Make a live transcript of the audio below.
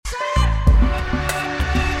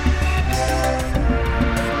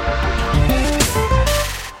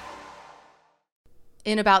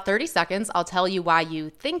In about 30 seconds, I'll tell you why you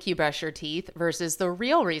think you brush your teeth versus the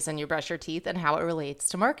real reason you brush your teeth and how it relates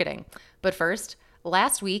to marketing. But first,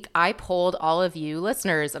 last week, I polled all of you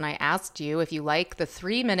listeners and I asked you if you like the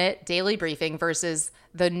 3-minute daily briefing versus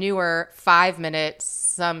the newer 5-minute,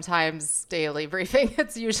 sometimes daily briefing.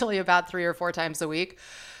 It's usually about 3 or 4 times a week.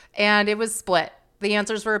 And it was split. The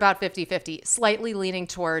answers were about 50-50, slightly leaning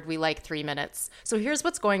toward we like 3 minutes. So here's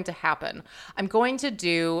what's going to happen. I'm going to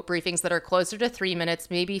do briefings that are closer to 3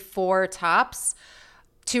 minutes, maybe 4 tops,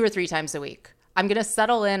 2 or 3 times a week. I'm going to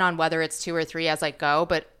settle in on whether it's 2 or 3 as I go,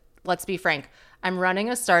 but let's be frank. I'm running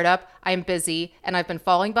a startup, I'm busy, and I've been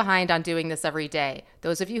falling behind on doing this every day.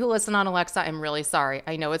 Those of you who listen on Alexa, I'm really sorry.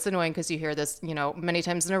 I know it's annoying because you hear this, many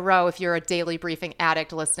times in a row. If you're a daily briefing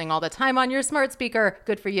addict listening all the time on your smart speaker,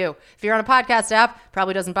 good for you. If you're on a podcast app,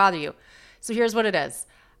 probably doesn't bother you. So here's what it is.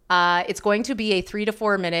 It's going to be a 3 to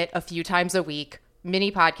 4 minute, a few times a week,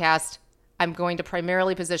 mini podcast. I'm going to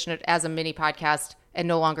primarily position it as a mini podcast and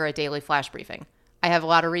no longer a daily flash briefing. I have a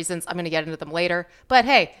lot of reasons. I'm going to get into them later. But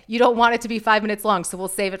hey, you don't want it to be 5 minutes long, so we'll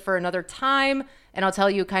save it for another time. And I'll tell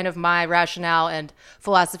you kind of my rationale and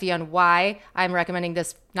philosophy on why I'm recommending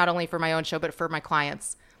this, not only for my own show, but for my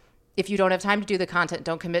clients. If you don't have time to do the content,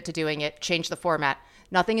 don't commit to doing it. Change the format.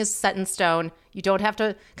 Nothing is set in stone. You don't have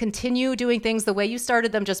to continue doing things the way you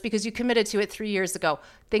started them just because you committed to it 3 years ago.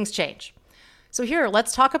 Things change. So here,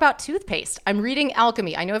 let's talk about toothpaste. I'm reading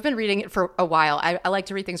Alchemy. I know I've been reading it for a while. I like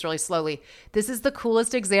to read things really slowly. This is the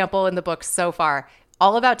coolest example in the book so far.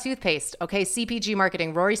 All about toothpaste, okay? CPG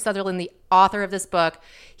marketing. Rory Sutherland, the author of this book,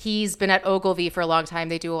 he's been at Ogilvy for a long time.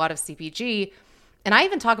 They do a lot of CPG. And I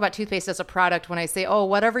even talk about toothpaste as a product when I say,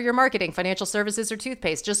 whatever you're marketing, financial services or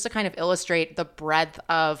toothpaste, just to kind of illustrate the breadth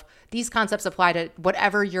of these concepts apply to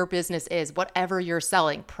whatever your business is, whatever you're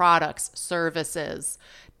selling, products, services,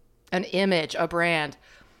 an image, a brand.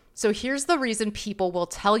 So here's the reason people will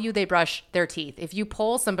tell you they brush their teeth. If you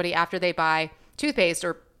poll somebody after they buy toothpaste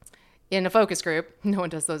or in a focus group, no one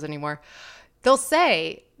does those anymore, they'll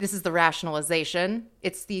say this is the rationalization.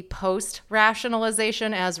 It's the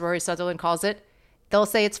post-rationalization, as Rory Sutherland calls it. They'll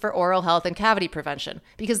say it's for oral health and cavity prevention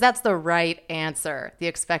because that's the right answer, the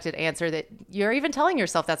expected answer that you're even telling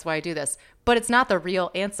yourself that's why I do this. But it's not the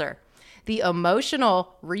real answer. The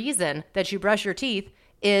emotional reason that you brush your teeth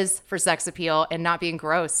is for sex appeal and not being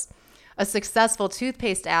gross. A successful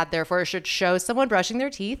toothpaste ad, therefore, should show someone brushing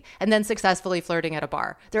their teeth and then successfully flirting at a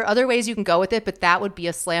bar. There are other ways you can go with it, but that would be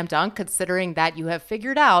a slam dunk considering that you have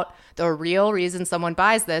figured out the real reason someone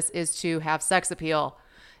buys this is to have sex appeal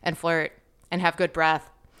and flirt and have good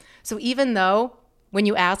breath. So even though when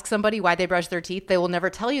you ask somebody why they brush their teeth, they will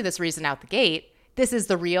never tell you this reason out the gate, this is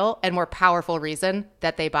the real and more powerful reason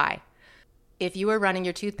that they buy. If you are running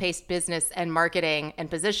your toothpaste business and marketing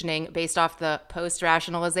and positioning based off the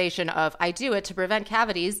post-rationalization of I do it to prevent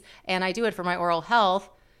cavities and I do it for my oral health,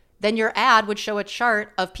 then your ad would show a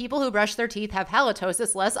chart of people who brush their teeth have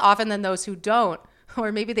halitosis less often than those who don't.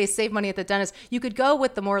 Or maybe they save money at the dentist. You could go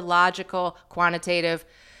with the more logical, quantitative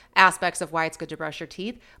aspects of why it's good to brush your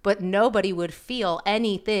teeth, but nobody would feel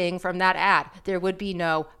anything from that ad. There would be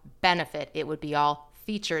no benefit. It would be all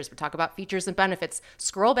features. We talk about features and benefits.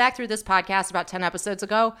 Scroll back through this podcast about 10 episodes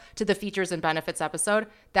ago to the features and benefits episode.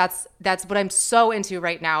 That's what I'm so into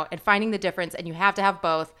right now and finding the difference. And you have to have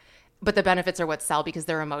both, but the benefits are what sell because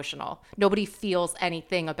they're emotional. Nobody feels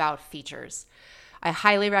anything about features. I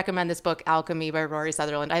highly recommend this book, Alchemy by Rory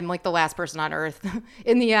Sutherland. I'm like the last person on earth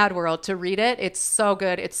in the ad world to read it. It's so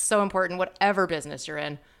good. It's so important, whatever business you're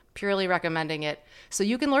in. Purely recommending it so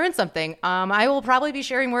you can learn something. I will probably be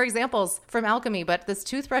sharing more examples from Alchemy, but this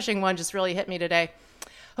toothbrushing one just really hit me today.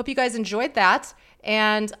 Hope you guys enjoyed that,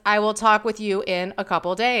 and I will talk with you in a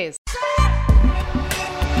couple days.